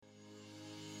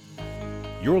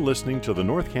You're listening to the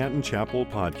North Canton Chapel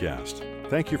podcast.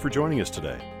 Thank you for joining us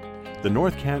today. The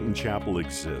North Canton Chapel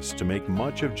exists to make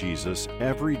much of Jesus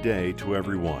every day to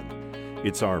everyone.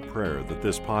 It's our prayer that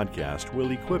this podcast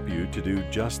will equip you to do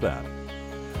just that.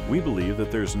 We believe that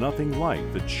there's nothing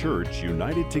like the church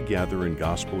united together in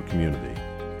gospel community.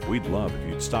 We'd love if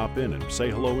you'd stop in and say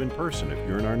hello in person if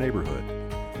you're in our neighborhood.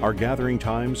 Our gathering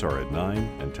times are at 9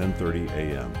 and 10:30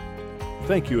 a.m.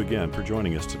 Thank you again for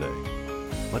joining us today.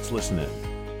 Let's listen in.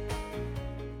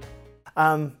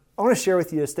 I want to share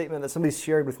with you a statement that somebody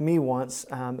shared with me once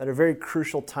at a very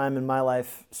crucial time in my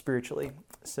life spiritually.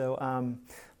 So I'm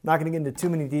not going to get into too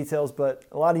many details, but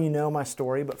a lot of you know my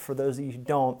story, but for those of you who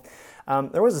don't,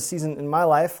 there was a season in my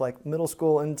life, like middle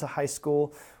school into high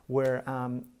school, where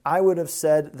I would have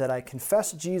said that I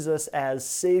confessed Jesus as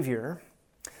Savior,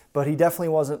 but He definitely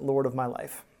wasn't Lord of my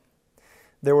life.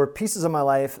 There were pieces of my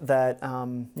life that, I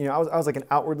was like an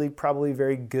outwardly probably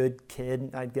very good kid,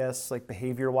 I guess, like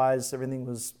behavior-wise, everything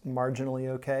was marginally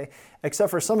okay, except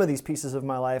for some of these pieces of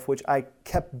my life, which I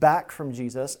kept back from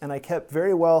Jesus, and I kept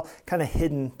very well kind of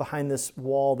hidden behind this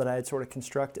wall that I had sort of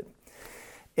constructed.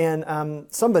 And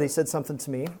somebody said something to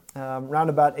me around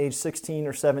about age 16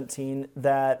 or 17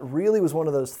 that really was one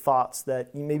of those thoughts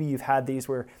that maybe you've had these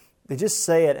where they just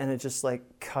say it and it just like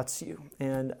cuts you.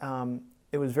 And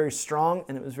it was very strong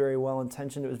and it was very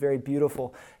well-intentioned. It was very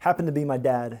beautiful. Happened to be my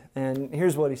dad. And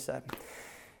here's what he said.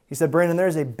 He said, "Brandon,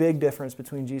 there's a big difference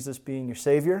between Jesus being your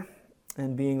Savior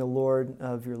and being the Lord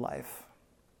of your life."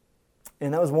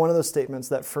 And that was one of those statements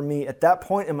that for me, at that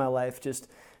point in my life, just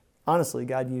honestly,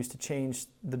 God used to change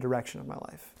the direction of my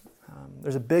life.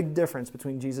 There's a big difference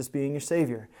between Jesus being your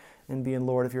Savior and being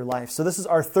Lord of your life. So this is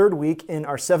our third week in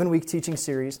our 7-week teaching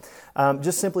series,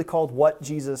 just simply called What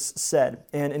Jesus Said.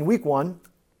 And in week 1,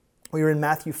 we were in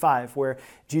Matthew 5, where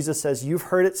Jesus says, "You've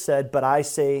heard it said, but I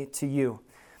say to you."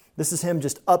 This is Him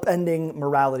just upending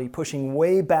morality, pushing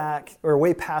way back or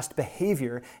way past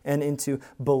behavior and into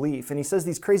belief. And He says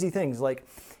these crazy things like,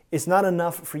 it's not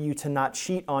enough for you to not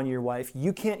cheat on your wife.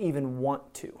 You can't even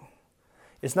want to.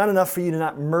 It's not enough for you to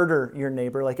not murder your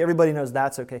neighbor. Like everybody knows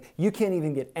that's okay. You can't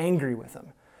even get angry with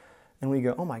them. And we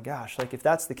go, oh my gosh, like if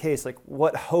that's the case, like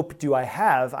what hope do I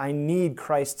have? I need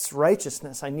Christ's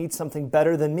righteousness. I need something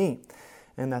better than me.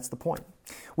 And that's the point.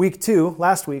 Week 2,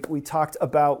 last week, we talked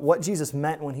about what Jesus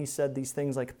meant when He said these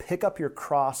things like, pick up your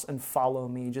cross and follow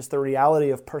me. Just the reality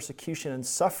of persecution and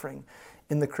suffering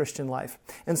in the Christian life.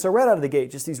 And so right out of the gate,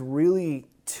 just these really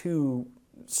two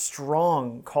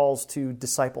strong calls to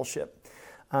discipleship.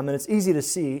 And it's easy to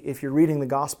see if you're reading the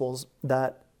Gospels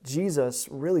that Jesus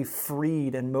really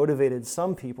freed and motivated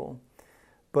some people,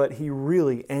 but He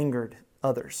really angered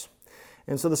others.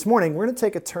 And so this morning, we're going to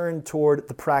take a turn toward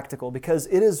the practical because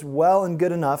it is well and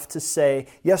good enough to say,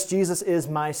 yes, Jesus is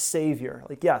my Savior.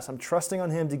 Like, yes, I'm trusting on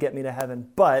Him to get me to heaven,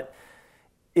 but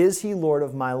is He Lord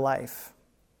of my life?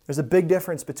 There's a big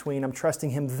difference between I'm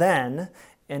trusting Him then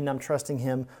and I'm trusting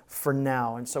Him for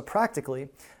now. And so practically,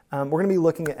 we're going to be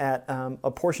looking at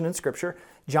a portion in Scripture,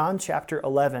 John chapter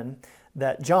 11,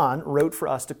 that John wrote for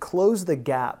us to close the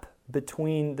gap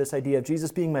between this idea of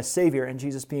Jesus being my Savior and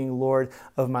Jesus being Lord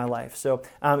of my life. So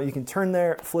you can turn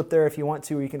there, flip there if you want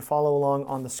to, or you can follow along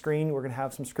on the screen. We're going to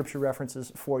have some Scripture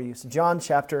references for you. So John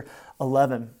chapter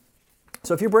 11.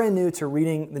 So if you're brand new to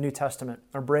reading the New Testament,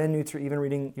 or brand new to even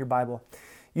reading your Bible,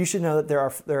 you should know that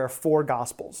there are 4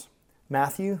 Gospels: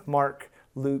 Matthew, Mark,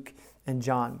 Luke, and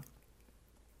John.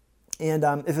 And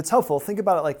if it's helpful, think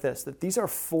about it like this, that these are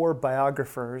 4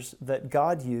 biographers that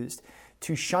God used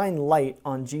to shine light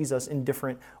on Jesus in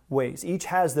different ways. Each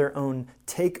has their own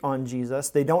take on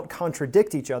Jesus. They don't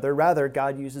contradict each other. Rather,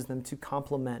 God uses them to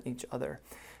complement each other.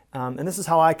 And this is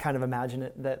how I kind of imagine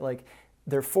it, that like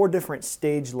there are 4 different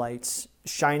stage lights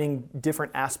shining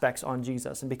different aspects on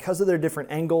Jesus. And because of their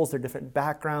different angles, their different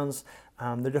backgrounds,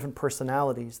 their different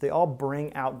personalities, they all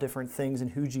bring out different things in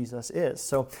who Jesus is.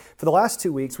 So for the last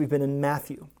 2 weeks, we've been in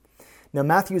Matthew. Now,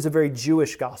 Matthew is a very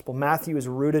Jewish gospel. Matthew is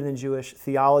rooted in Jewish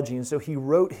theology, and so he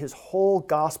wrote his whole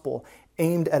gospel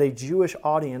aimed at a Jewish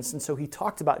audience, and so he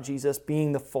talked about Jesus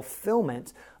being the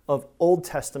fulfillment of Old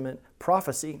Testament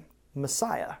prophecy.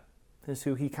 Messiah is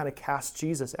who he kind of casts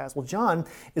Jesus as. Well, John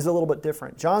is a little bit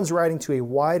different. John's writing to a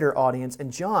wider audience,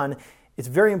 and John, it's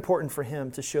very important for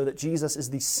him to show that Jesus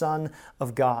is the Son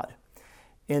of God.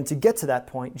 And to get to that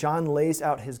point, John lays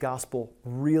out his gospel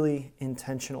really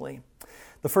intentionally.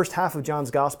 The first half of John's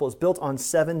gospel is built on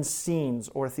 7 scenes,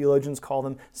 or theologians call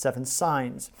them 7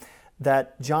 signs,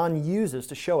 that John uses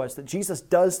to show us that Jesus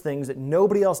does things that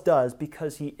nobody else does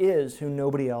because He is who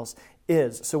nobody else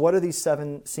is. So what are these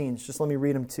 7 scenes? Just let me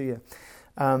read them to you.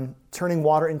 Turning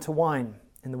water into wine,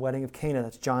 in the wedding of Cana,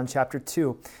 that's John chapter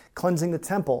 2. Cleansing the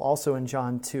temple, also in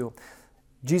John 2.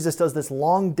 Jesus does this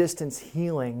long-distance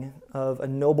healing of a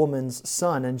nobleman's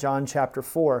son in John chapter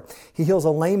 4. He heals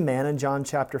a lame man in John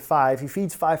chapter 5. He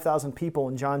feeds 5,000 people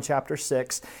in John chapter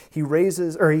 6. He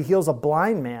heals a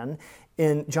blind man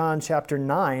in John chapter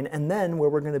 9. And then where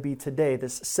we're going to be today,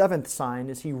 this seventh sign,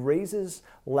 is he raises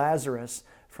Lazarus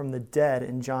from the dead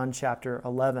in John chapter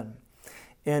 11.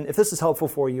 And if this is helpful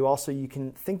for you, also you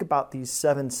can think about these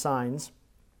 7 signs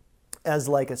as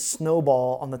like a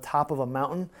snowball on the top of a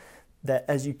mountain, that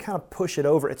as you kind of push it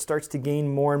over, it starts to gain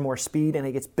more and more speed and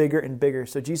it gets bigger and bigger.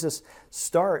 So Jesus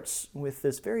starts with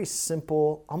this very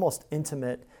simple, almost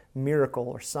intimate miracle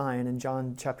or sign in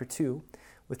John chapter 2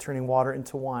 with turning water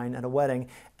into wine at a wedding.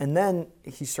 And then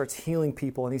he starts healing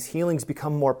people, and these healings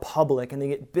become more public and they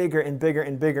get bigger and bigger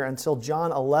and bigger until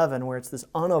John 11, where it's this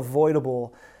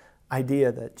unavoidable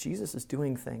idea that Jesus is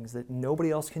doing things that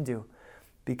nobody else can do,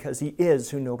 because he is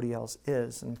who nobody else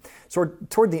is. And so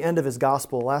toward the end of his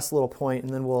gospel, last little point,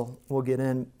 and then we'll get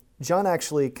in, John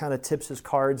actually kind of tips his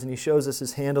cards and he shows us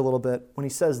his hand a little bit when he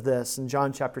says this in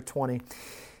John chapter 20.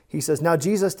 He says, "Now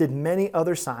Jesus did many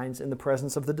other signs in the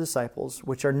presence of the disciples,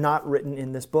 which are not written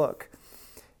in this book."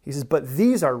 He says, "But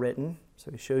these are written,"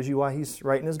 so he shows you why he's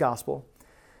writing his gospel,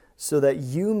 "so that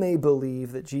you may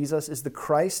believe that Jesus is the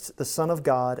Christ, the Son of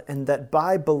God, and that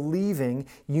by believing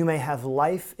you may have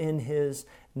life in his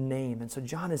name." And so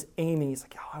John is aiming, he's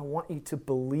like, I want you to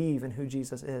believe in who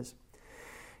Jesus is.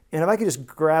 And if I could just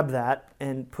grab that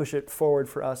and push it forward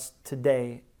for us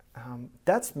today,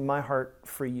 that's my heart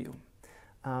for you.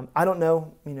 I don't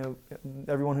know,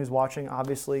 everyone who's watching,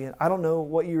 obviously, I don't know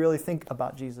what you really think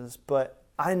about Jesus, but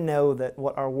I know that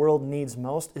what our world needs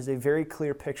most is a very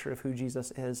clear picture of who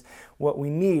Jesus is. What we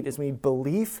need is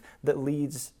belief that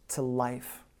leads to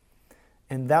life.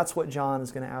 And that's what John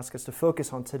is going to ask us to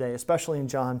focus on today, especially in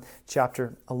John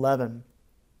chapter 11.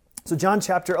 So John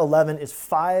chapter 11 is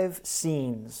 5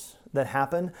 scenes that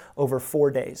happen over 4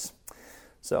 days.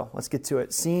 So let's get to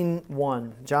it. Scene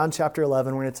 1, John chapter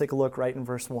 11. We're going to take a look right in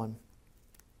verse 1.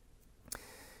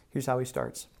 Here's how he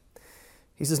starts.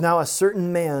 He says, "Now a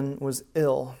certain man was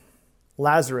ill,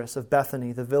 Lazarus of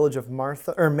Bethany, the village of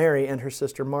Mary and her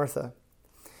sister Martha.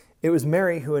 It was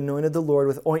Mary who anointed the Lord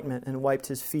with ointment and wiped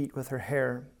his feet with her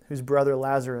hair, whose brother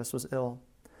Lazarus was ill.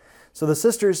 So the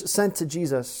sisters sent to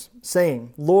Jesus,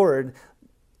 saying, 'Lord,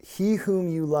 he whom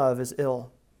you love is ill.'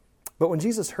 But when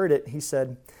Jesus heard it, he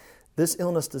said, 'This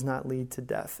illness does not lead to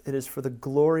death. It is for the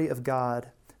glory of God,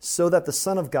 so that the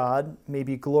Son of God may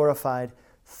be glorified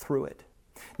through it.'"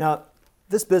 Now,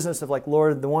 this business of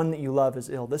Lord, the one that you love is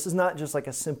ill, this is not just like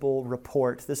a simple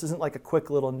report. This isn't like a quick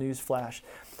little news flash.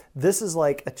 This is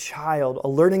like a child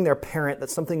alerting their parent that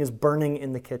something is burning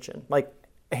in the kitchen.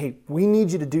 Hey, we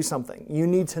need you to do something. You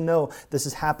need to know this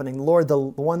is happening. Lord, the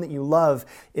one that you love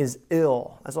is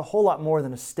ill. That's a whole lot more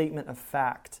than a statement of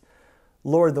fact.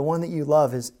 Lord, the one that you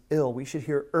love is ill. We should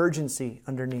hear urgency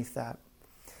underneath that.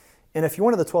 And if you're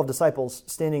one of the 12 disciples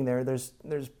standing there, there's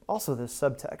also this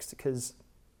subtext, because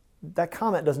that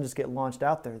comment doesn't just get launched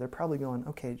out there. They're probably going,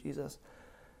 "Okay, Jesus,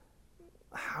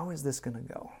 how is this going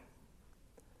to go?"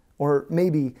 Or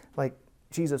maybe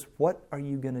 "Jesus, what are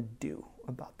you going to do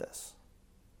about this?"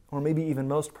 Or maybe even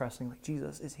most pressing,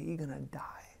 "Jesus, is he going to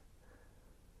die?"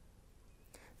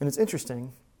 And it's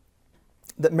interesting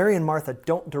that Mary and Martha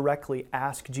don't directly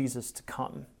ask Jesus to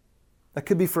come. That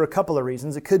could be for a couple of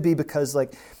reasons. It could be because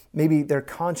maybe they're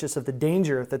conscious of the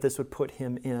danger that this would put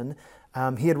him in.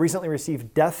 He had recently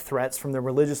received death threats from the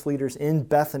religious leaders in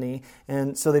Bethany,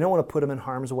 and so they don't want to put him in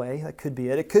harm's way. That could be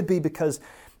it. It could be because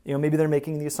maybe they're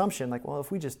making the assumption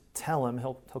if we just tell him,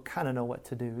 he'll kind of know what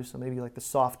to do. So maybe the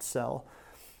soft sell.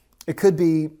 It could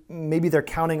be maybe they're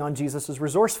counting on Jesus'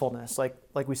 resourcefulness.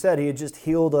 Like we said, he had just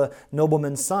healed a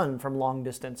nobleman's son from long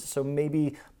distance. So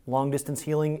maybe long distance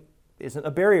healing isn't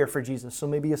a barrier for Jesus. So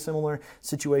maybe a similar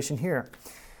situation here.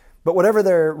 But whatever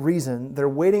their reason, they're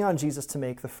waiting on Jesus to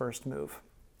make the first move.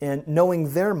 And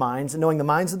knowing their minds, and knowing the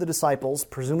minds of the disciples,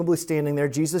 presumably standing there,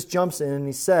 Jesus jumps in and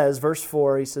he says, verse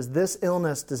 4, he says, "This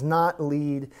illness does not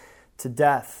lead to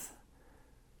death."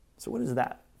 So what is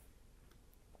that?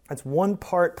 That's one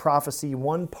part prophecy,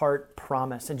 one part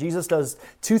promise. And Jesus does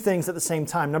 2 things at the same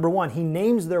time. Number 1, he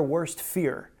names their worst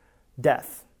fear,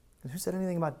 death. Who said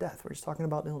anything about death? We're just talking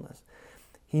about illness.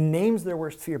 He names their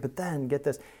worst fear, but then, get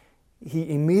this,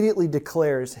 he immediately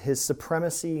declares his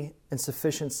supremacy and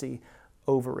sufficiency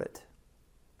over it.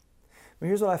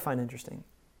 Here's what I find interesting.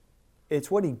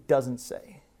 It's what he doesn't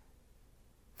say.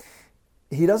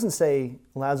 He doesn't say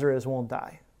Lazarus won't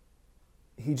die.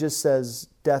 He just says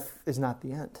death is not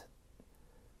the end.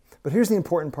 But here's the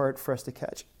important part for us to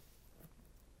catch.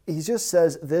 he just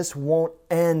says this won't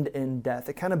end in death.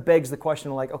 It kind of begs the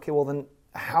question, like, okay, well then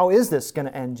how is this going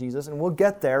to end, Jesus? And we'll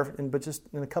get there, but just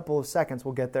in a couple of seconds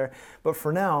we'll get there. But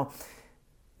for now,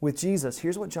 with Jesus,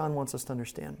 here's what John wants us to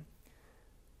understand.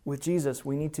 With Jesus,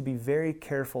 we need to be very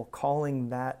careful calling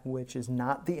that which is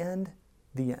not the end,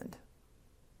 the end.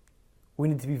 We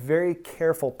need to be very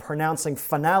careful pronouncing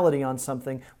finality on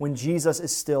something when Jesus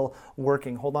is still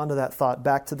working. Hold on to that thought.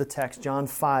 Back to the text, John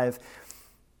 5.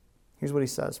 Here's what he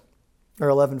says, or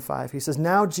 11:5. He says,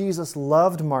 "Now Jesus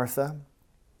loved Martha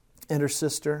and her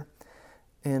sister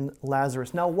and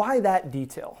Lazarus." Now, why that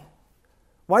detail?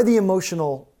 Why the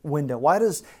emotional window? Why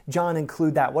does John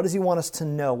include that? What does he want us to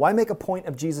know? Why make a point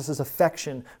of Jesus'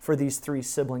 affection for these three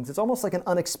siblings? It's almost like an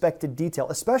unexpected detail,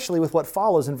 especially with what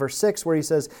follows in verse 6, where he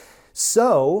says,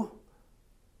 "So,"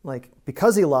 like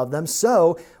because he loved them,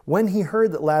 "so when he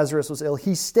heard that Lazarus was ill,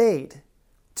 he stayed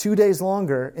 2 days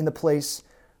longer in the place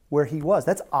where he was."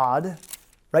 That's odd,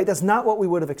 right? That's not what we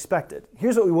would have expected.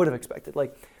 Here's what we would have expected.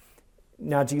 Like,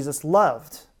 now Jesus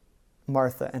loved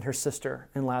Martha and her sister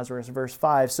and Lazarus, verse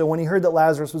 5. "So when he heard that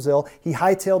Lazarus was ill, he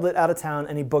hightailed it out of town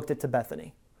and he booked it to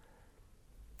Bethany."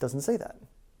 Doesn't say that.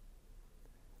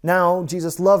 Now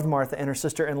Jesus loved Martha and her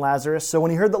sister and Lazarus. So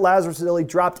when he heard that Lazarus was ill, he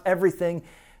dropped everything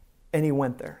and he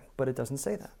went there. But it doesn't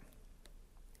say that.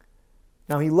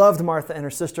 Now he loved Martha and her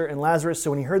sister and Lazarus.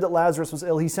 So when he heard that Lazarus was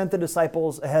ill, he sent the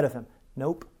disciples ahead of him.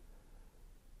 Nope.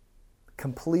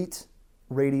 Complete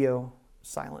radio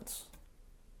silence.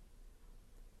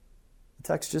 The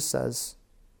text just says,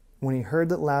 when he heard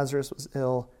that Lazarus was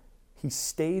ill, he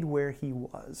stayed where he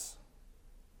was.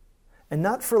 And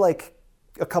not for like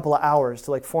a couple of hours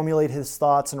to like formulate his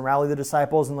thoughts and rally the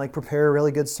disciples and like prepare a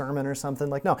really good sermon or something.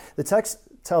 Like, no, the text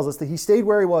tells us that he stayed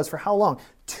where he was for how long?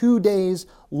 2 days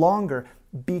longer,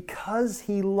 because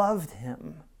he loved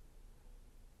him.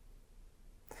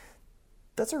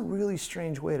 That's a really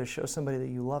strange way to show somebody that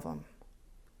you love them.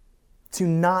 To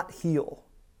not heal,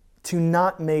 to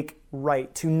not make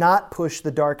right, to not push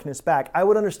the darkness back. I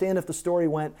would understand if the story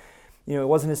went, it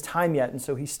wasn't his time yet, and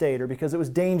so he stayed, or because it was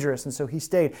dangerous, and so he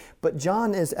stayed. But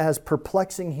John is as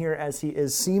perplexing here as he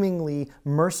is seemingly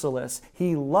merciless.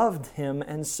 He loved him,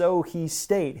 and so he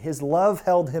stayed. His love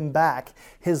held him back.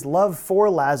 His love for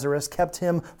Lazarus kept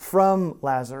him from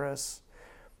Lazarus.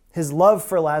 His love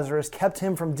for Lazarus kept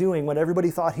him from doing what everybody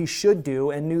thought he should do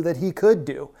and knew that he could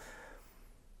do.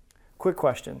 Quick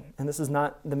question, and this is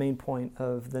not the main point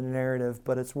of the narrative,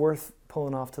 but it's worth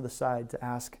pulling off to the side to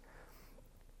ask.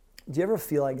 Do you ever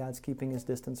feel like God's keeping his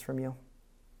distance from you?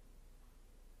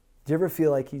 Do you ever feel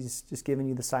like he's just giving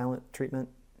you the silent treatment?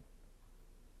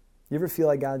 Do you ever feel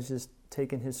like God's just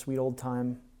taking his sweet old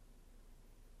time?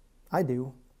 I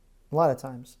do, a lot of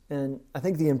times. And I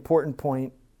think the important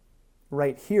point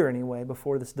right here anyway,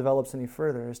 before this develops any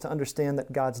further, is to understand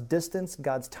that God's distance,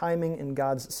 God's timing, and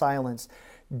God's silence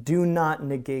do not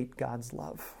negate God's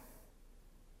love.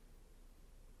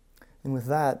 And with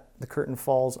that, the curtain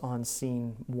falls on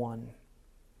scene 1.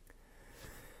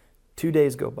 2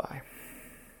 days go by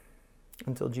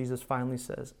until Jesus finally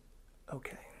says,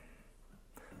 "Okay,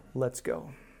 let's go."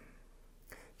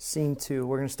 Scene 2,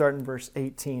 we're going to start in verse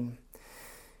 18.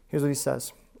 Here's what he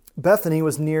says. "Bethany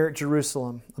was near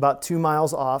Jerusalem, about 2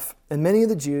 miles off, and many of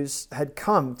the Jews had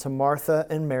come to Martha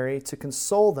and Mary to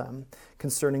console them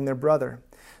concerning their brother.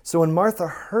 So when Martha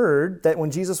heard that when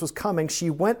Jesus was coming,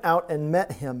 she went out and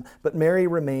met him, but Mary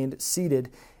remained seated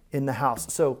in the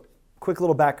house." So, quick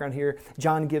little background here.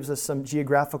 John gives us some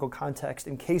geographical context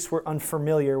in case we're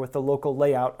unfamiliar with the local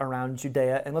layout around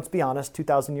Judea. And let's be honest,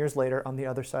 2,000 years later, on the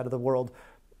other side of the world,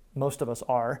 most of us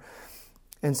are.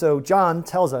 And so John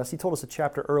tells us, he told us a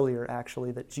chapter earlier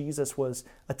actually, that Jesus was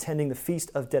attending the Feast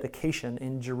of Dedication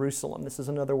in Jerusalem. This is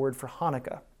another word for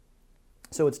Hanukkah.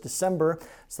 So it's December,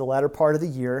 it's the latter part of the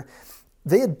year.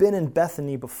 They had been in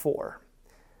Bethany before,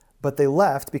 but they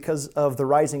left because of the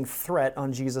rising threat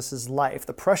on Jesus' life.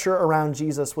 The pressure around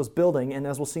Jesus was building, and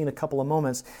as we'll see in a couple of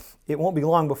moments, it won't be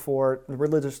long before the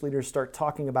religious leaders start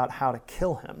talking about how to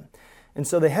kill him. And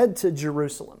so they head to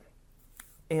Jerusalem.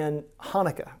 And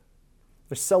Hanukkah,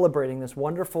 they're celebrating this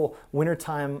wonderful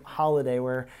wintertime holiday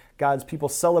where God's people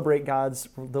celebrate God's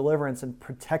deliverance and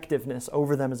protectiveness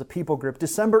over them as a people group.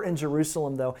 December in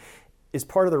Jerusalem, though, is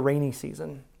part of the rainy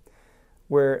season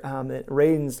where it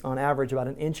rains on average about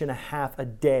 1.5 inches a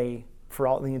day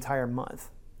for the entire month.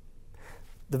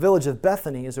 The village of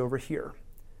Bethany is over here.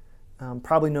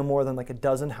 Probably no more than like a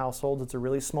dozen households. It's a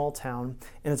really small town,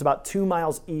 and it's about 2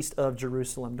 miles east of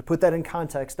Jerusalem. To put that in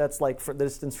context, that's like for the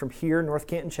distance from here, North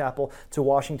Canton Chapel, to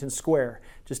Washington Square,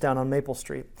 just down on Maple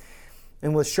Street.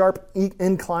 And with sharp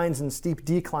inclines and steep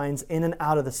declines in and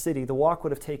out of the city, the walk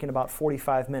would have taken about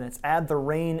 45 minutes. Add the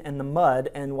rain and the mud,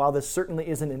 and while this certainly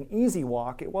isn't an easy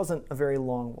walk, it wasn't a very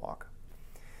long walk.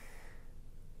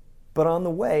 But on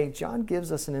the way, John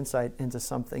gives us an insight into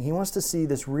something. He wants to see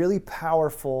this really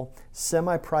powerful,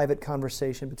 semi-private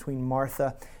conversation between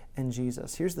Martha and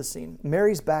Jesus. Here's the scene.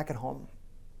 Mary's back at home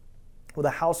with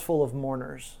a house full of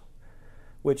mourners,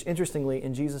 which, interestingly,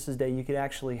 in Jesus' day, you could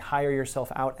actually hire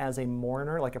yourself out as a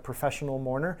mourner, like a professional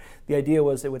mourner. The idea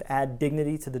was it would add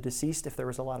dignity to the deceased if there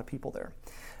was a lot of people there.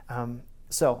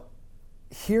 So,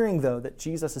 hearing, though, that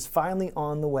Jesus is finally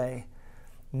on the way,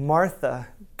 Martha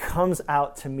comes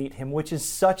out to meet him, which is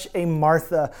such a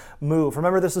Martha move.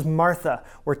 Remember, this is Martha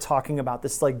we're talking about,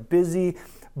 this like busy,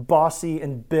 bossy,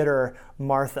 and bitter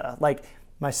Martha. Like,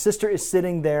 my sister is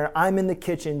sitting there, I'm in the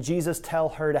kitchen, Jesus, tell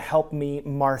her to help me,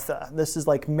 Martha. This is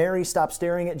like, Mary, stop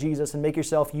staring at Jesus and make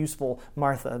yourself useful,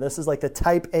 Martha. This is like the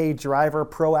type A driver,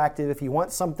 proactive, if you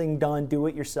want something done, do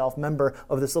it yourself, member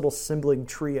of this little sibling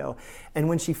trio. And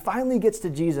when she finally gets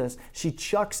to Jesus, she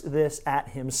chucks this at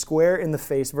him, square in the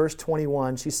face. Verse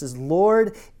 21, she says,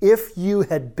 Lord, if you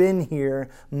had been here,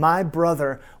 my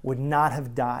brother would not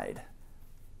have died.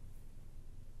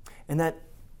 And that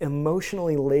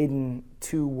emotionally laden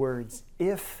two words,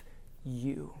 if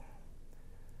you.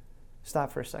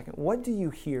 Stop for a second. What do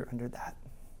you hear under that?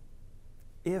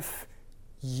 If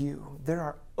you. There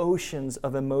are oceans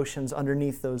of emotions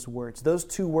underneath those words. Those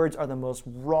two words are the most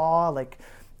raw, like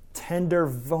tender,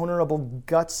 vulnerable,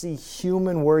 gutsy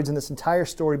human words in this entire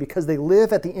story because they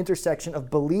live at the intersection of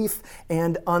belief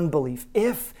and unbelief.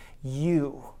 If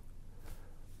you.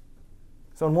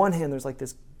 So on one hand, there's like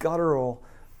this guttural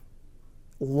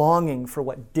longing for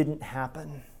what didn't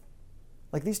happen.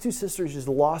 Like these two sisters just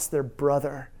lost their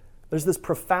brother. There's this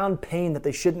profound pain that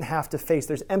they shouldn't have to face.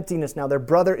 There's emptiness now. Their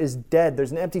brother is dead.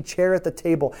 There's an empty chair at the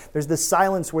table. There's this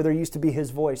silence where there used to be his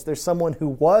voice. There's someone who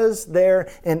was there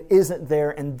and isn't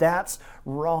there, and that's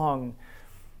wrong.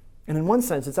 And in one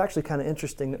sense, it's actually kind of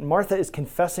interesting that Martha is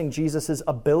confessing Jesus'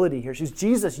 ability here. She's,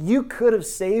 Jesus, you could have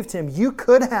saved him. You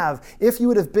could have. If you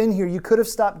would have been here, you could have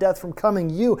stopped death from coming.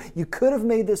 You could have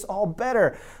made this all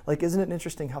better. Like, isn't it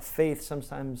interesting how faith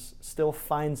sometimes still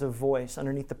finds a voice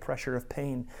underneath the pressure of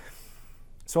pain?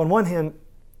 So on one hand,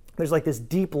 there's like this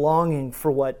deep longing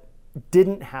for what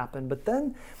didn't happen, but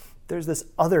then there's this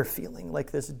other feeling,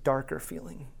 like this darker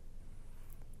feeling,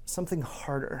 something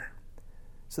harder.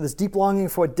 So this deep longing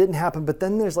for what didn't happen, but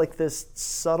then there's like this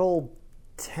subtle,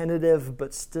 tentative,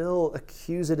 but still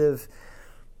accusative,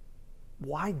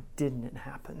 why didn't it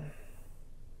happen?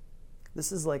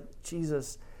 This is like,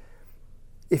 Jesus,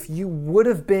 if you would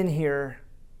have been here,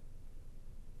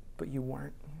 but you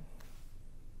weren't.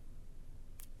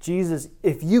 Jesus,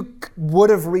 if you would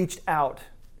have reached out,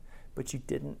 but you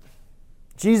didn't.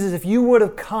 Jesus, if you would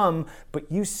have come, but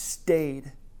you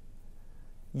stayed.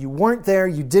 You weren't there,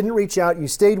 you didn't reach out, you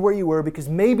stayed where you were because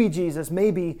maybe, Jesus,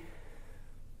 maybe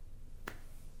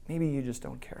you just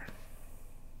don't care.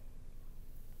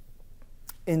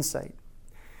 Insight.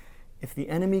 If the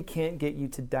enemy can't get you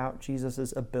to doubt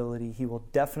Jesus' ability, he will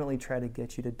definitely try to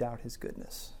get you to doubt his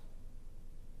goodness.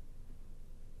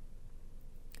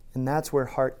 And that's where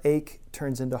heartache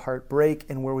turns into heartbreak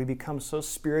and where we become so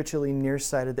spiritually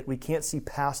nearsighted that we can't see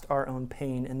past our own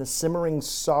pain. And the simmering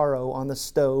sorrow on the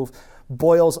stove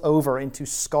boils over into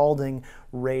scalding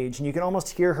rage. And you can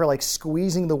almost hear her like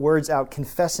squeezing the words out,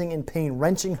 confessing in pain,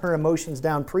 wrenching her emotions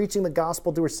down, preaching the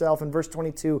gospel to herself in verse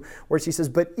 22, where she says,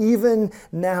 but even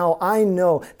now I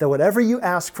know that whatever you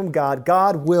ask from God,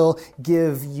 God will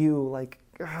give you. Like,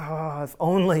 if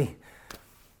only.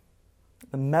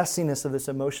 The messiness of this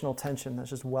emotional tension that's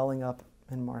just welling up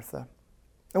in Martha.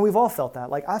 And we've all felt that.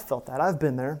 Like, I've felt that. I've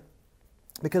been there.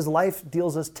 Because life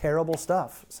deals us terrible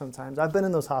stuff sometimes. I've been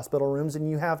in those hospital rooms, and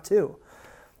you have too.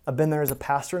 I've been there as a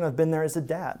pastor, and I've been there as a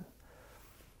dad.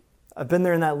 I've been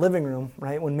there in that living room,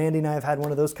 right, when Mandy and I have had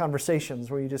one of those conversations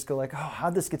where you just go like, oh,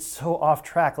 how'd this get so off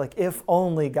track? Like, if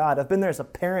only God. I've been there as a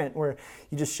parent where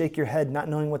you just shake your head not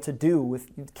knowing what to do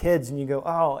with kids, and you go,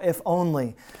 oh, if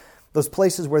only. Those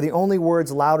places where the only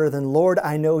words louder than, Lord,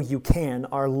 I know you can,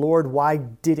 are, Lord, why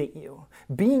didn't you?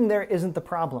 Being there isn't the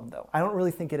problem, though. I don't really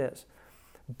think it is.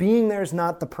 Being there is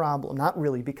not the problem, not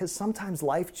really, because sometimes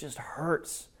life just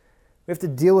hurts. We have to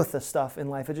deal with this stuff in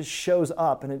life. It just shows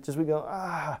up, and we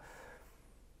go,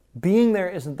 Being there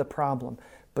isn't the problem,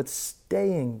 but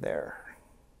staying there.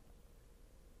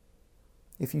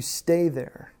 If you stay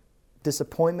there,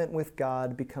 disappointment with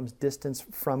God becomes distance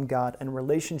from God, and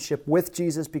relationship with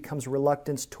Jesus becomes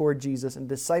reluctance toward Jesus, and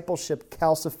discipleship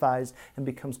calcifies and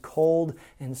becomes cold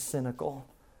and cynical.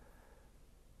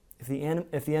 If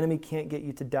the enemy can't get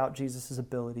you to doubt Jesus'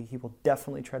 ability, he will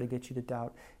definitely try to get you to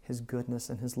doubt his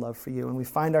goodness and his love for you. And we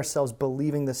find ourselves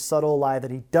believing the subtle lie that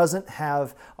he doesn't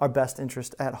have our best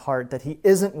interest at heart, that he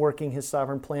isn't working his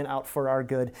sovereign plan out for our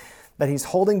good, that he's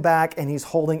holding back and he's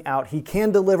holding out. He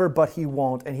can deliver, but he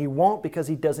won't. And he won't because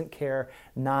he doesn't care,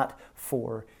 not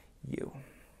for you.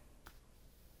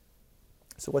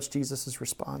 So what's Jesus'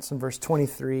 response? In verse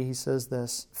 23, he says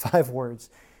this, 5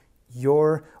 words,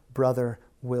 your brother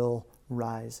will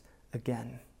rise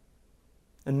again.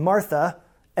 And Martha,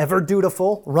 ever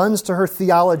dutiful, runs to her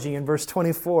theology in verse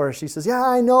 24. She says, yeah,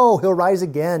 I know he'll rise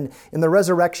again in the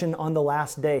resurrection on the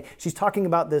last day. She's talking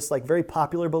about this very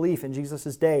popular belief in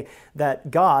Jesus' day that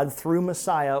God, through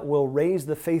Messiah, will raise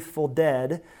the faithful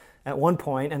dead at one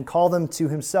point and call them to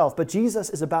himself. But Jesus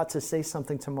is about to say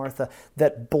something to Martha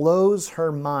that blows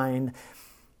her mind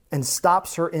and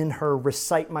stops her in her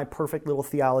recite my perfect little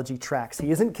theology tracks.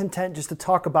 He isn't content just to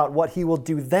talk about what he will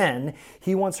do then.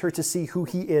 He wants her to see who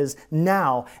he is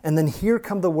now. And then here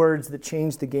come the words that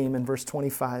change the game in verse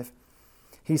 25.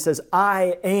 He says,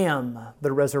 I am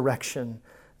the resurrection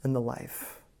and the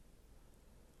life.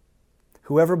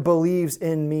 Whoever believes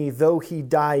in me, though he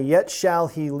die, yet shall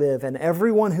he live. And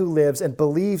everyone who lives and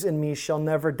believes in me shall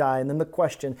never die. And then the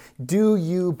question, do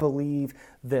you believe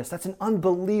this? That's an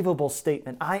unbelievable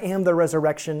statement. I am the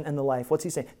resurrection and the life. What's he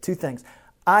saying? 2 things.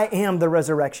 I am the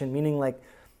resurrection, meaning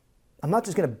I'm not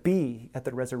just going to be at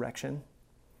the resurrection.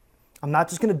 I'm not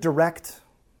just going to direct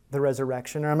the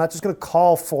resurrection, or I'm not just going to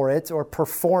call for it or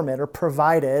perform it or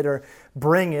provide it or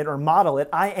bring it or model it.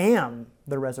 I am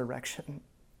the resurrection.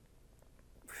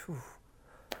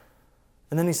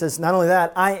 And then he says, not only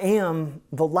that, I am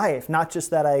the life. Not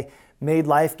just that I made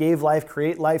life, gave life,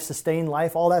 create life, sustain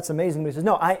life. All that's amazing. But he says,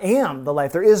 no, I am the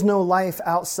life. There is no life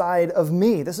outside of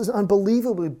me. This is an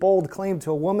unbelievably bold claim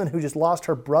to a woman who just lost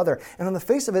her brother. And on the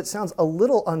face of it, sounds a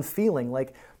little unfeeling,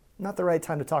 not the right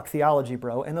time to talk theology,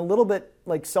 bro, and a little bit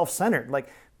self-centered.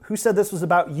 Who said this was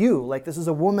about you? This is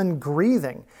a woman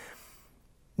grieving.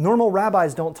 Normal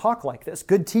rabbis don't talk like this.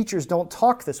 Good teachers don't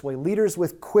talk this way. Leaders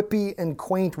with quippy and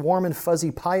quaint, warm and fuzzy,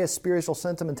 pious spiritual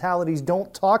sentimentalities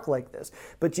don't talk like this.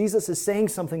 But Jesus is saying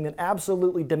something that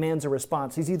absolutely demands a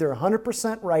response. He's either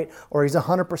 100% right or he's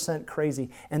 100%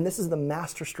 crazy. And this is the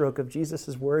masterstroke of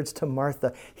Jesus' words to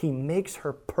Martha. He makes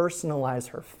her personalize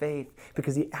her faith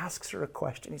because he asks her a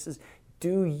question. He says,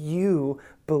 do you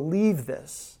believe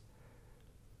this?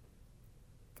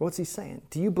 What's he saying?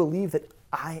 Do you believe that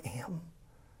I am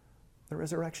the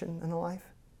resurrection and the life?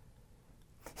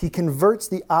 He converts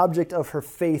the object of her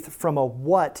faith from a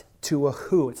what to a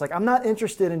who. It's I'm not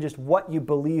interested in just what you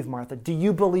believe, Martha. Do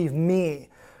you believe me?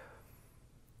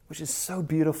 Which is so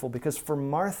beautiful because for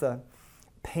Martha,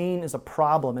 pain is a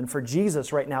problem. And for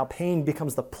Jesus right now, pain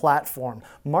becomes the platform.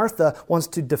 Martha wants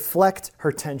to deflect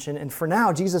her tension. And for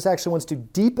now, Jesus actually wants to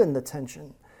deepen the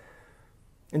tension.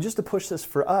 And just to push this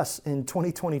for us in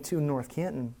 2022 in North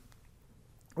Canton,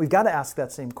 we've got to ask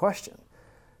that same question.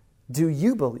 Do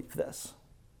you believe this?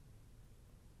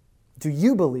 Do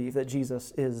you believe that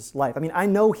Jesus is life? I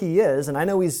know he is, and I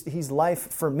know he's life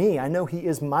for me. I know he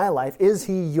is my life. Is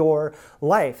he your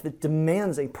life? That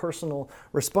demands a personal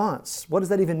response. What does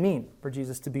that even mean for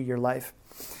Jesus to be your life?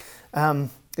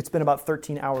 It's been about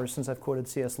 13 hours since I've quoted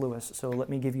C.S. Lewis, so let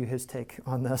me give you his take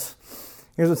on this.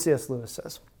 Here's what C.S. Lewis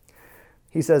says.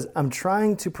 He says, I'm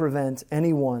trying to prevent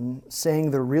anyone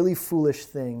saying the really foolish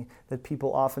thing that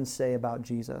people often say about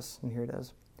Jesus. And here it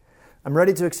is. I'm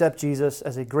ready to accept Jesus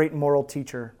as a great moral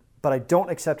teacher, but I don't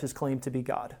accept his claim to be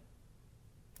God.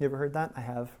 You ever heard that? I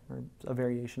have, or a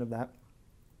variation of that.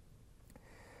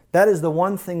 That is the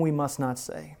one thing we must not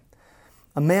say.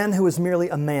 A man who is merely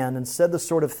a man and said the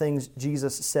sort of things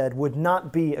Jesus said would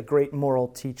not be a great moral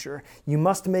teacher. You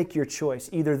must make your choice.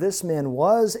 Either this man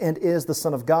was and is the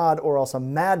Son of God, or else a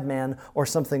madman, or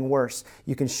something worse.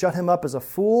 You can shut him up as a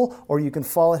fool, or you can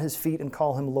fall at his feet and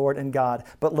call him Lord and God.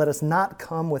 But let us not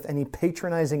come with any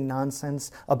patronizing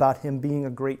nonsense about him being a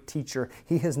great teacher.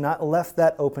 He has not left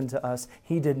that open to us.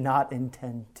 He did not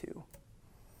intend to.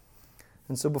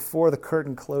 And so before the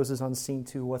curtain closes on scene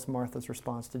 2, what's Martha's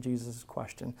response to Jesus'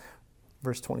 question?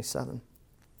 Verse 27.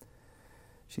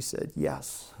 She said,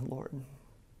 yes, Lord.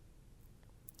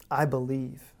 I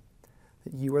believe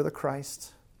that you are the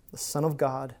Christ, the Son of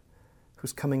God,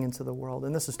 who's coming into the world.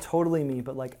 And this is totally me,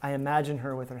 but I imagine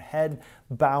her with her head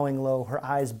bowing low, her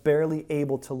eyes barely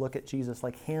able to look at Jesus,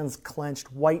 hands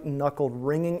clenched, white-knuckled,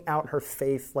 wringing out her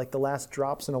faith like the last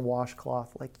drops in a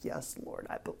washcloth. Yes, Lord,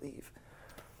 I believe.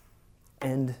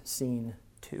 End scene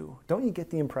 2. Don't you get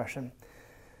the impression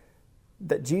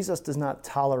that Jesus does not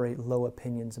tolerate low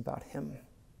opinions about him?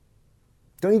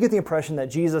 Don't you get the impression that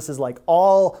Jesus is like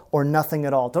all or nothing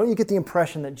at all? Don't you get the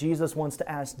impression that Jesus wants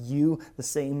to ask you the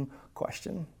same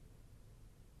question?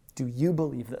 Do you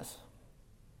believe this?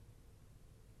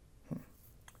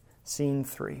 Scene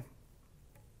 3.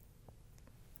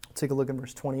 Take a look at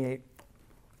verse 28.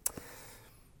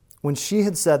 When she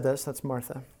had said this, that's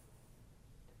Martha,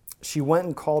 she went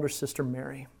and called her sister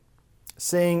Mary,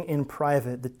 saying in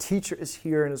private, "The teacher is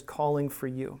here and is calling for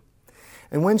you."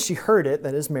 And when she heard it,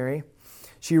 that is Mary,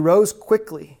 she rose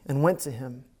quickly and went to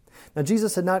him. Now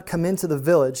Jesus had not come into the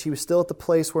village. He was still at the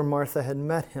place where Martha had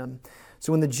met him.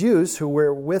 So when the Jews who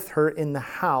were with her in the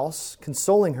house,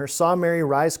 consoling her, saw Mary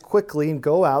rise quickly and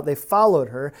go out, they followed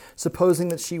her, supposing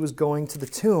that she was going to the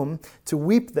tomb to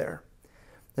weep there.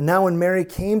 And now when Mary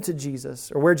came to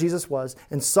Jesus, or where Jesus was,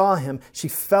 and saw him, she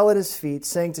fell at his feet,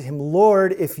 saying to him,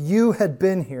 "Lord, if you had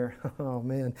been here," oh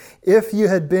man, "if you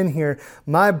had been here,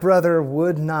 my brother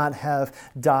would not have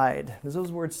died." Does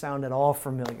those words sound at all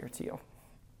familiar to you?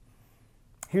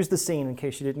 Here's the scene in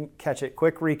case you didn't catch it.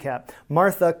 Quick recap.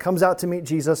 Martha comes out to meet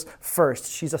Jesus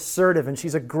first. She's assertive and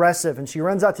she's aggressive and she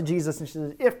runs out to Jesus and she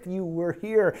says, "If you were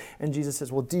here." And Jesus says,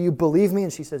 "Well, do you believe me?"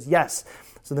 And she says, "Yes."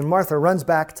 So then Martha runs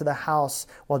back to the house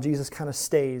while Jesus kind of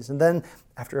stays. And then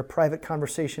after a private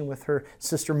conversation with her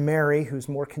sister Mary, who's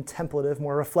more contemplative,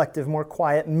 more reflective, more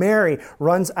quiet, Mary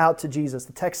runs out to Jesus.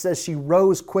 The text says she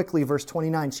rose quickly, verse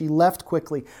 29. She left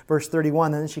quickly, verse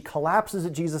 31. And then she collapses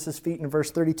at Jesus' feet in verse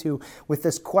 32 with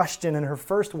this question. And her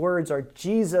first words are,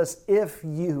 "Jesus, if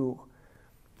you..."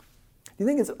 Do you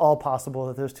think it's all possible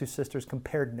that those two sisters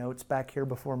compared notes back here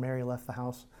before Mary left the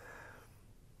house?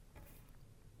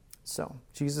 So,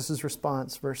 Jesus'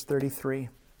 response, verse 33.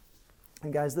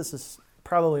 And guys, this is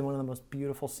probably one of the most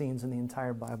beautiful scenes in the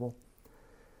entire Bible.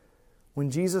 When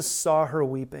Jesus saw her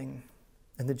weeping,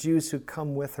 and the Jews who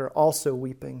come with her also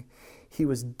weeping, he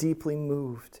was deeply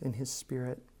moved in his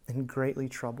spirit and greatly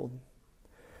troubled.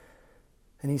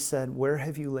 And he said, "Where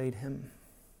have you laid him?"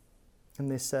 And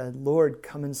they said, "Lord,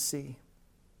 come and see."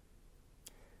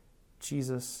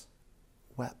 Jesus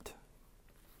wept.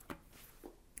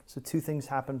 So two things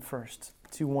happened first.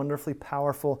 Two wonderfully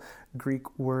powerful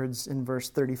Greek words in verse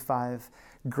 35.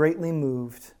 Greatly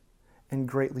moved and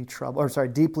greatly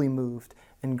troubled. Deeply moved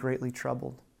and greatly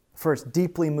troubled. First,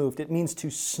 deeply moved. It means to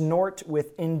snort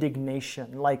with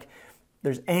indignation. Like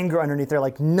there's anger underneath there.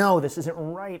 Like, no, this isn't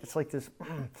right. It's like this...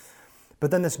 But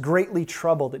then this greatly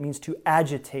troubled, it means to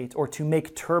agitate or to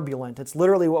make turbulent. It's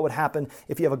literally what would happen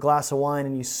if you have a glass of wine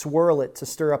and you swirl it to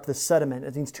stir up the sediment.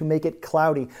 It means to make it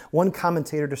cloudy. One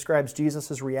commentator describes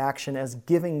Jesus' reaction as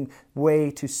giving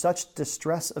way to such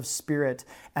distress of spirit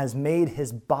as made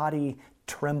his body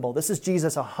tremble. This is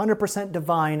Jesus, 100%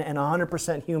 divine and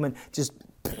 100% human, just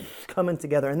coming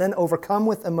together. And then overcome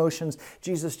with emotions,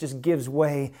 Jesus just gives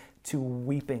way to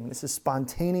weeping. This is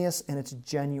spontaneous and it's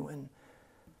genuine.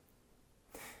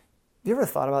 Have you ever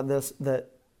thought about this, that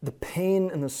the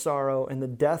pain and the sorrow and the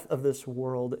death of this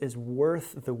world is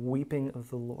worth the weeping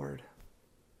of the Lord?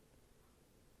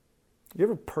 Have you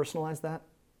ever personalized that?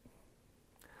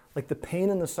 Like the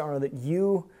pain and the sorrow that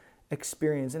you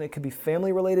experience, and it could be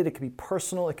family related, it could be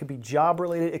personal, it could be job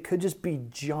related, it could just be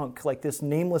junk, like this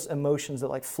nameless emotions that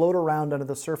like float around under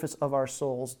the surface of our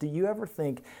souls. Do you ever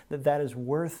think that that is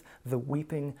worth the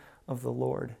weeping of the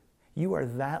Lord? You are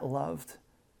that loved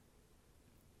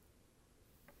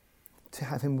to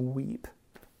have him weep.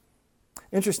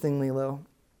 Interestingly, though,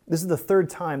 this is the third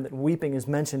time that weeping is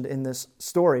mentioned in this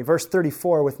story. Verse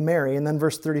 34 with Mary, and then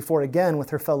verse 34 again with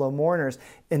her fellow mourners.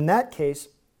 In that case,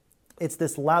 it's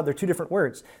this loud, they're two different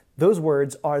words. Those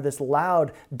words are this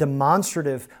loud,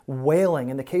 demonstrative wailing.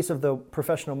 In the case of the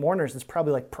professional mourners, it's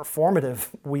probably like performative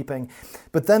weeping.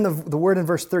 But then the word in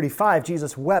verse 35,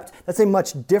 Jesus wept, that's a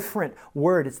much different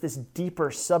word. It's this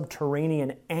deeper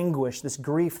subterranean anguish, this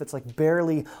grief that's like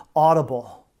barely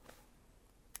audible.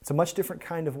 It's a much different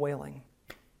kind of wailing.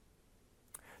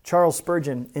 Charles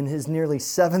Spurgeon, in his nearly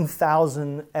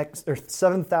 7,000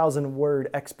 word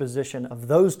exposition of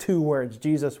those two words,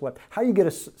 Jesus wept. How you get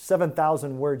a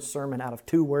 7,000 word sermon out of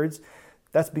 2 words,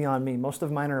 that's beyond me. Most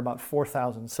of mine are about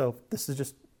 4,000, so this is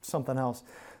just something else.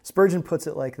 Spurgeon puts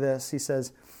it like this. He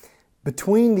says,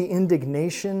 "Between the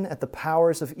indignation at the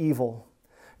powers of evil,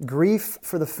 grief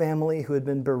for the family who had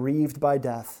been bereaved by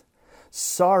death,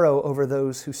 sorrow over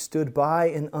those who stood by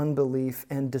in unbelief,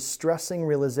 and distressing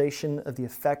realization of the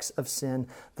effects of sin,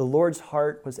 the Lord's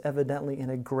heart was evidently in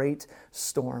a great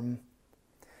storm.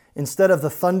 Instead of the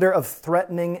thunder of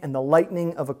threatening and the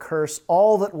lightning of a curse,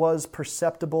 all that was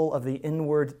perceptible of the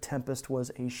inward tempest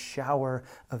was a shower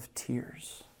of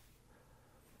tears."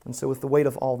 And so with the weight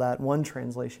of all that, one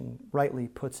translation rightly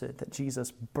puts it that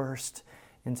Jesus burst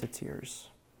into tears.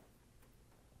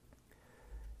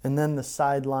 And then the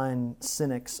sideline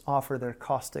cynics offer their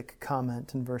caustic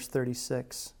comment in verse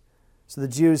 36. So the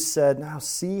Jews said, "Now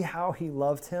see how he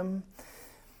loved him?"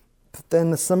 But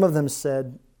then some of them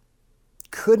said,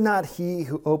 "Could not he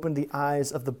who opened the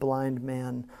eyes of the blind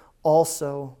man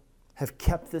also have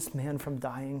kept this man from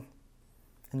dying?"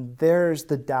 And there's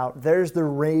the doubt. There's the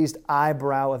raised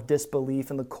eyebrow of disbelief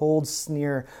and the cold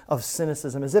sneer of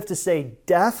cynicism, as if to say,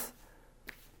 death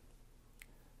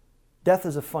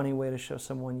is a funny way to show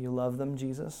someone you love them,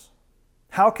 Jesus.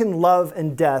 How can love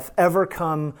and death ever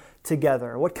come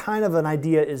together? What kind of an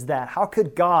idea is that? How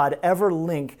could God ever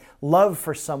link love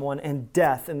for someone and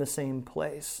death in the same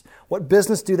place? What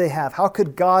business do they have? How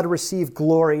could God receive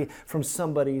glory from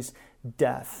somebody's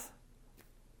death?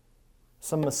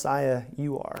 Some Messiah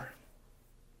you are.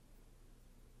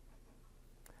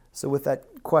 So with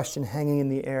that question hanging in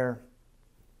the air,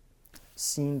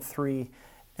 scene 3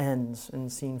 ends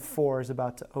and scene 4 is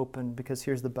about to open, because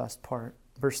here's the best part.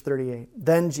 Verse 38,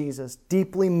 "Then Jesus,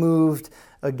 deeply moved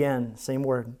again," same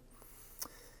word,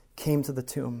 "came to the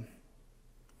tomb.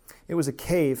 It was a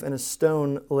cave, and a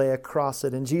stone lay across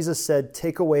it. And Jesus said,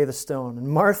 'Take away the stone.' And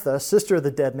Martha, sister of the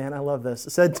dead man," I love this,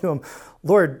 said to him,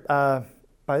 "Lord,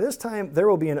 by this time there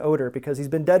will be an odor, because he's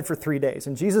been dead for 3 days."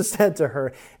 And Jesus said to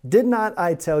her, "Did not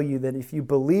I tell you that if you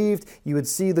believed, you would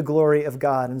see the glory of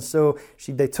God?" And so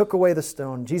they took away the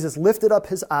stone. Jesus lifted up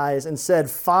his eyes and said,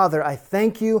 "Father, I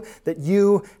thank you that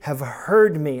you have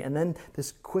heard me." And then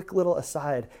this quick little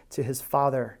aside to his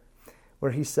Father,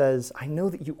 where he says, "I know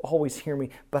that you always hear me,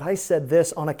 but I said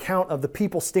this on account of the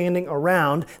people standing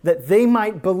around, that they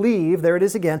might believe," there it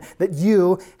is again, "that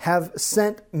you have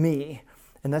sent me."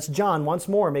 And that's John once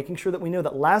more making sure that we know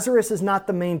that Lazarus is not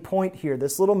the main point here.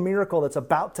 This little miracle that's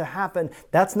about to happen,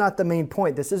 that's not the main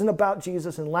point. This isn't about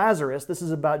Jesus and Lazarus. This is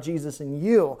about Jesus and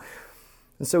you.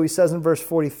 And so he says in verse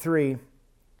 43,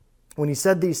 when he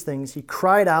said these things, he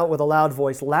cried out with a loud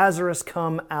voice, "Lazarus,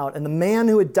 come out." And the man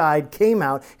who had died came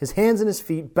out, his hands and his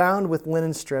feet bound with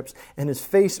linen strips, and his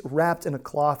face wrapped in a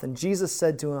cloth. And Jesus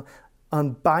said to him,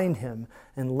 "Unbind him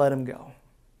and let him go."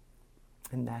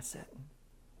 And that's it.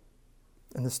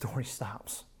 And the story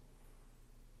stops.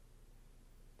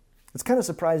 It's kind of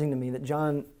surprising to me that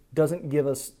John doesn't give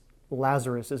us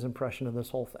Lazarus' impression of this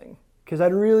whole thing. Because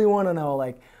I'd really want to know,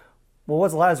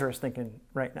 what's Lazarus thinking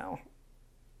right now?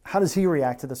 How does he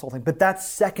react to this whole thing? But that's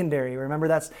secondary. Remember,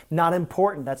 that's not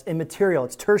important. That's immaterial.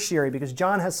 It's tertiary, because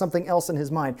John has something else in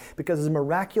his mind. Because as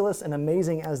miraculous and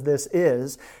amazing as this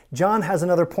is, John has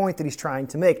another point that he's trying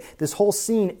to make. This whole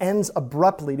scene ends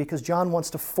abruptly because John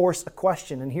wants to force a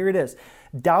question. And here it is.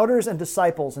 Doubters and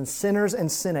disciples and sinners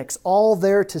and cynics, all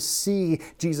there to see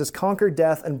Jesus conquer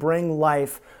death and bring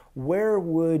life. Where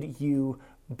would you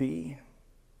be?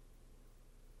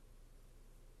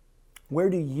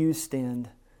 Where do you stand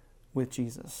with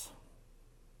Jesus?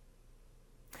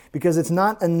 Because it's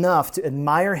not enough to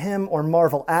admire him or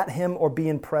marvel at him or be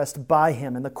impressed by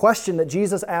him. And the question that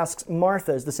Jesus asks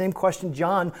Martha is the same question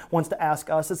John wants to ask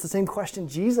us. It's the same question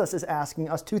Jesus is asking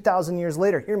us 2,000 years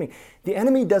later. Hear me. The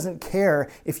enemy doesn't care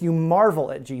if you marvel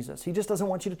at Jesus. He just doesn't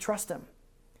want you to trust him.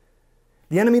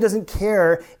 The enemy doesn't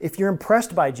care if you're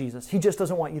impressed by Jesus. He just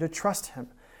doesn't want you to trust him.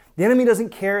 The enemy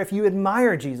doesn't care if you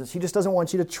admire Jesus. He just doesn't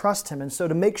want you to trust him. And so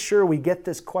to make sure we get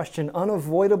this question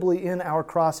unavoidably in our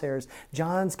crosshairs,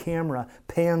 John's camera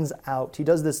pans out. He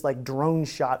does this drone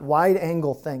shot, wide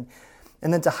angle thing.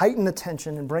 And then to heighten the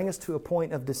tension and bring us to a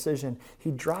point of decision,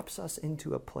 he drops us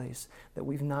into a place that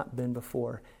we've not been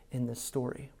before in this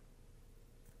story.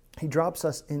 He drops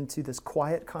us into this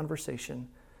quiet conversation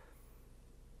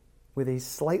with a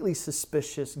slightly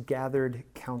suspicious gathered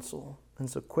council. And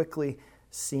so quickly,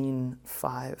 Scene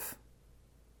 5.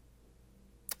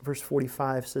 Verse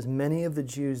 45 says, "Many of the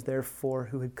Jews, therefore,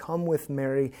 who had come with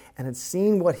Mary and had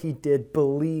seen what he did,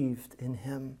 believed in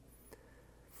him.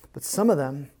 But some of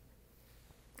them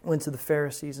went to the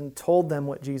Pharisees and told them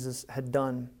what Jesus had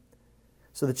done.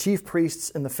 So the chief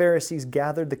priests and the Pharisees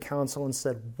gathered the council and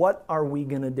said, 'What are we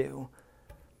going to do?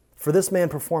 For this man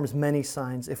performs many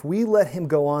signs. If we let him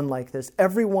go on like this,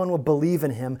 everyone will believe in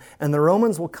him, and the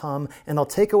Romans will come, and they'll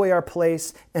take away our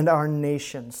place and our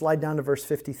nation.'" Slide down to verse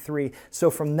 53. "So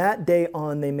from that day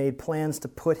on, they made plans to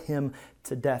put him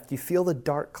to death." Do you feel the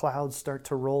dark clouds start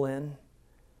to roll in?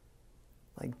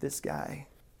 This guy,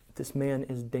 this man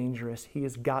is dangerous. He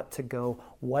has got to go,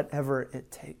 whatever it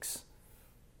takes.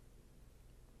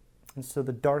 And so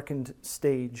the darkened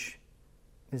stage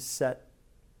is set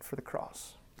for the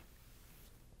cross.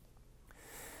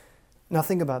 Now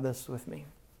think about this with me.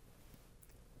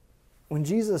 When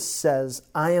Jesus says,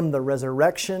 "I am the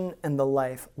resurrection and the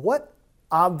life," what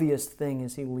obvious thing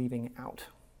is he leaving out?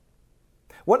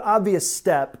 What obvious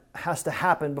step has to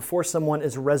happen before someone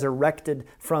is resurrected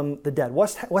from the dead?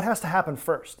 What has to happen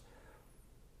first?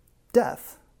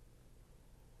 Death.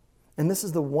 And this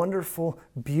is the wonderful,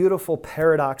 beautiful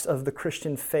paradox of the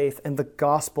Christian faith and the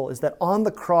gospel, is that on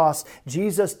the cross,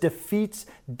 Jesus defeats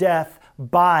death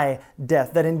by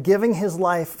death. That in giving his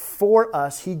life for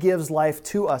us, he gives life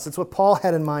to us. It's what Paul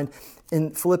had in mind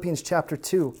in Philippians chapter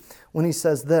 2 when he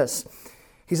says this.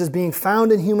 He says, being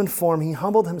found in human form, he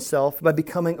humbled himself by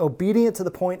becoming obedient to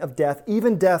the point of death,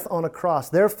 even death on a cross.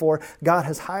 Therefore, God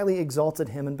has highly exalted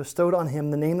him and bestowed on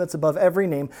him the name that's above every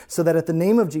name, so that at the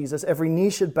name of Jesus, every knee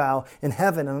should bow in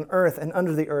heaven and on earth and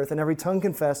under the earth, and every tongue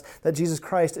confess that Jesus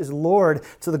Christ is Lord,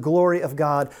 to the glory of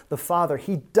God the Father.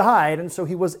 He died, and so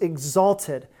he was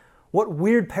exalted. What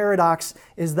weird paradox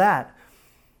is that?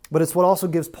 But it's what also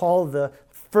gives Paul the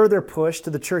further push to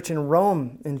the church in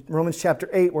Rome, in Romans chapter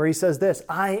 8, where he says this,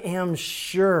 I am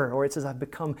sure, or it says I've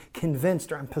become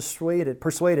convinced, or I'm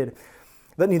persuaded,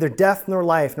 that neither death nor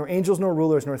life, nor angels nor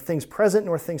rulers, nor things present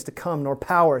nor things to come, nor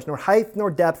powers, nor height nor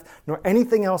depth, nor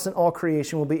anything else in all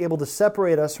creation will be able to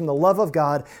separate us from the love of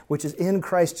God, which is in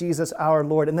Christ Jesus our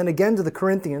Lord. And then again to the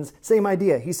Corinthians, same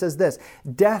idea. He says this,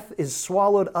 death is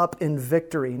swallowed up in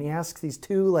victory. And he asks these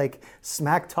two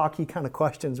smack talky kind of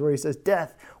questions where he says,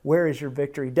 death, where is your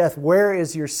victory? Death, where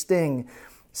is your sting?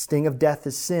 Sting of death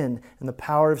is sin, and the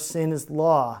power of sin is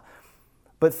law.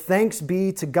 But thanks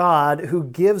be to God who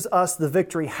gives us the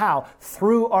victory. How?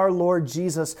 Through our Lord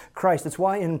Jesus Christ. That's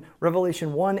why in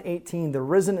Revelation 1:18, the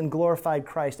risen and glorified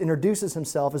Christ introduces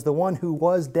himself as the one who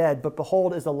was dead, but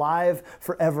behold, is alive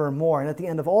forevermore. And at the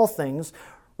end of all things,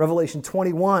 Revelation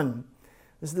 21,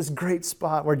 this is this great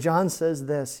spot where John says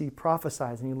this. He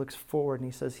prophesies and he looks forward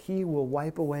and he says, he will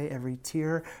wipe away every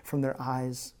tear from their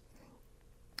eyes,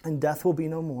 and death will be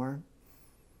no more.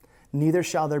 Neither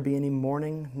shall there be any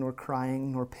mourning, nor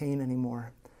crying, nor pain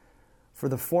anymore, for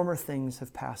the former things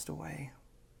have passed away.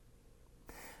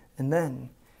 And then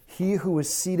he who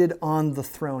was seated on the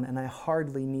throne, and I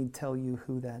hardly need tell you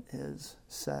who that is,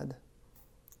 said,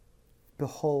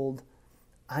 behold,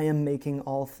 I am making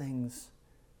all things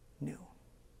new.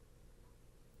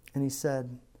 And he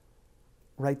said,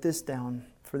 write this down,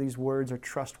 for these words are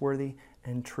trustworthy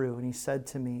and true. And he said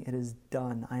to me, it is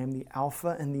done. I am the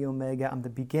Alpha and the Omega. I'm the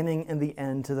beginning and the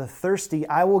end. To the thirsty,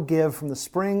 I will give from the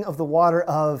spring of the water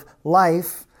of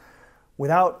life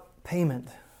without payment.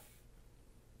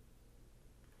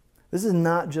 This is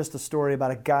not just a story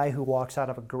about a guy who walks out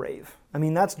of a grave. I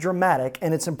mean, that's dramatic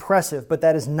and it's impressive, but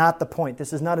that is not the point.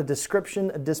 This is not a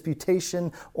description, a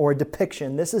disputation, or a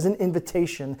depiction. This is an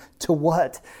invitation to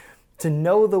what? To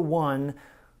know the one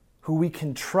who we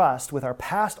can trust with our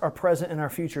past, our present, and our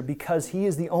future, because he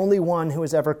is the only one who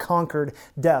has ever conquered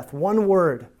death. One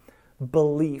word,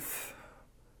 belief.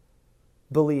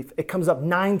 Belief. It comes up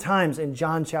 9 times in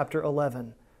John chapter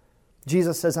 11.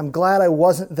 Jesus says, I'm glad I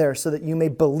wasn't there so that you may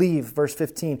believe. Verse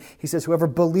 15. He says, whoever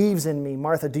believes in me.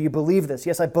 Martha, do you believe this?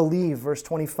 Yes, I believe. Verse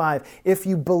 25. If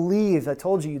you believe, I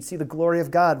told you you'd see the glory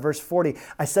of God. Verse 40.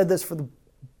 I said this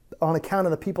on account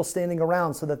of the people standing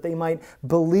around so that they might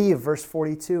believe. Verse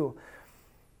 42.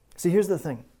 See, here's the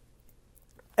thing.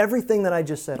 Everything that I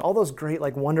just said, all those great,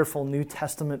 wonderful New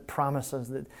Testament promises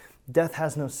that death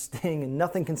has no sting and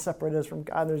nothing can separate us from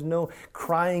God, there's no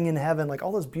crying in heaven,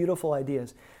 all those beautiful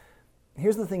ideas.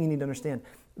 Here's the thing you need to understand.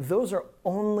 Those are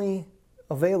only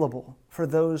available for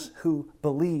those who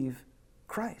believe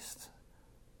Christ.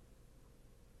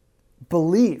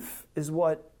 Belief is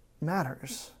what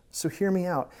matters. So hear me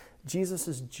out.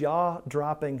 Jesus'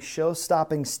 jaw-dropping,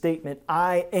 show-stopping statement,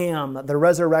 I am the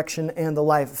resurrection and the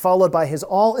life, followed by his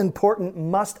all-important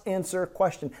must-answer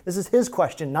question. This is his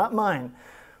question, not mine.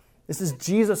 This is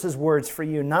Jesus' words for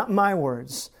you, not my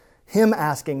words. Him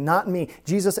asking, not me.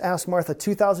 Jesus asked Martha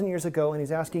 2,000 years ago, and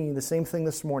he's asking you the same thing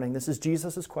this morning. This is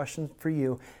Jesus' question for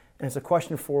you, and it's a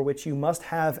question for which you must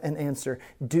have an answer.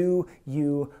 Do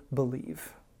you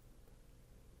believe?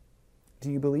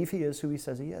 Do you believe he is who he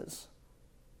says he is?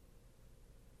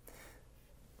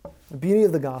 The beauty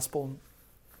of the gospel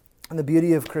and the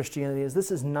beauty of Christianity is this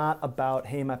is not about,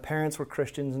 hey, my parents were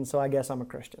Christians, and so I guess I'm a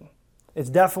Christian. It's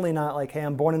definitely not like, hey,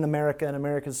 I'm born in America, and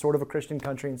America's sort of a Christian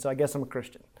country, and so I guess I'm a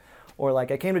Christian. Or I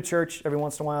came to church every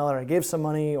once in a while, or I gave some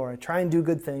money, or I try and do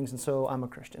good things, and so I'm a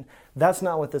Christian. That's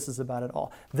not what this is about at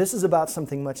all. This is about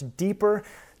something much deeper,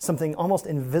 something almost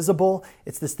invisible.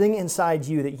 It's this thing inside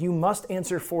you that you must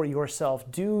answer for yourself.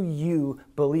 Do you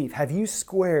believe? Have you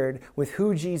squared with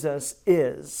who Jesus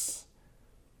is?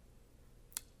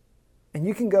 And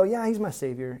you can go, yeah, he's my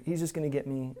Savior. He's just going to get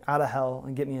me out of hell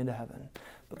and get me into heaven.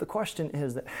 But the question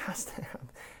is,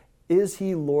 is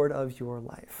he Lord of your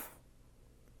life?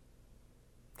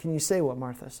 Can you say what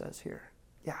Martha says here?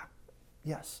 Yeah,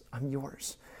 yes, I'm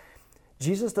yours.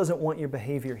 Jesus doesn't want your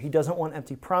behavior. He doesn't want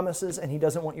empty promises, and he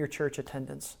doesn't want your church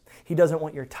attendance. He doesn't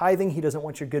want your tithing. He doesn't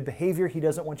want your good behavior. He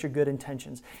doesn't want your good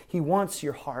intentions. He wants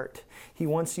your heart. He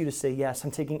wants you to say, yes,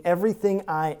 I'm taking everything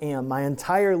I am, my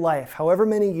entire life, however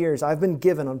many years I've been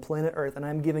given on planet Earth, and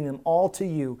I'm giving them all to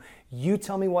you. You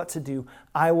tell me what to do.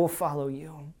 I will follow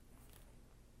you.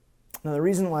 Now, the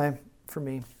reason why, for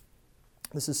me,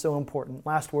 this is so important,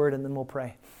 last word, and then we'll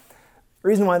pray. The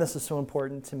reason why this is so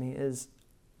important to me is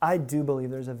I do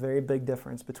believe there's a very big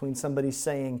difference between somebody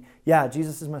saying, yeah,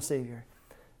 Jesus is my Savior,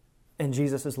 and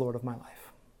Jesus is Lord of my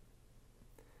life.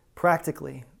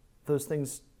 Practically, those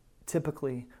things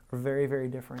typically are very, very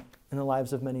different in the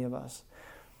lives of many of us.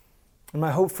 And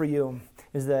my hope for you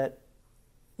is that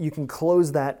you can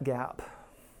close that gap.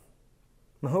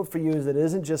 My hope for you is that it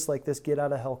isn't just like this get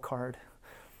out of hell card,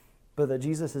 but that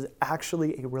Jesus is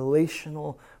actually a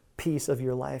relational piece of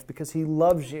your life because he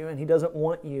loves you and he doesn't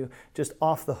want you just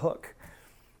off the hook.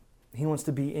 He wants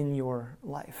to be in your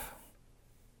life.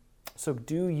 So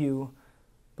do you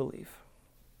believe?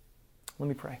 Let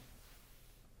me pray.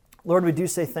 Lord, we do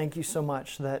say thank you so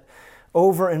much that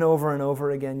over and over and over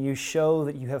again you show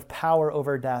that you have power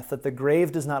over death, that the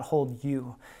grave does not hold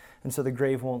you, and so the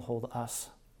grave won't hold us.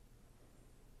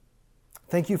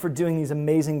 Thank you for doing these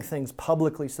amazing things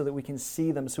publicly so that we can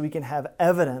see them, so we can have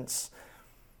evidence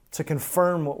to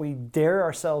confirm what we dare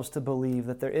ourselves to believe,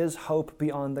 that there is hope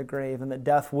beyond the grave and that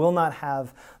death will not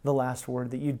have the last word,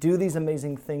 that you do these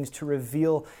amazing things to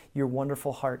reveal your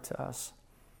wonderful heart to us.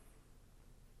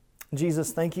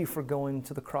 Jesus, thank you for going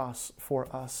to the cross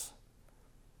for us,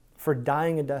 for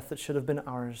dying a death that should have been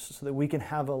ours so that we can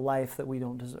have a life that we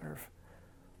don't deserve.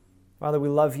 Father, we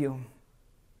love you.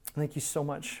 Thank you so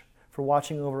much for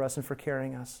watching over us and for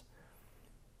carrying us.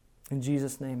 In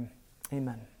Jesus' name,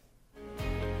 amen.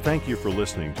 Thank you for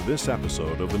listening to this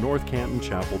episode of the North Canton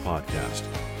Chapel Podcast.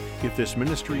 If this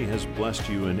ministry has blessed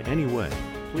you in any way,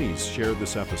 please share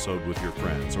this episode with your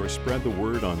friends or spread the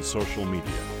word on social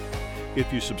media.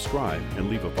 If you subscribe and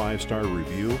leave a 5-star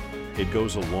review, it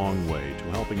goes a long way to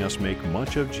helping us make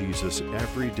much of Jesus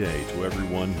every day to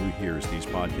everyone who hears these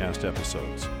podcast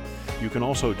episodes. You can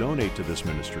also donate to this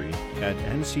ministry at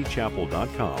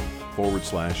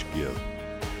ncchapel.com/give.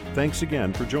 Thanks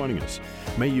again for joining us.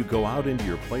 May you go out into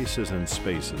your places and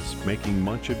spaces, making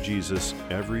much of Jesus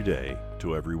every day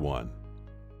to everyone.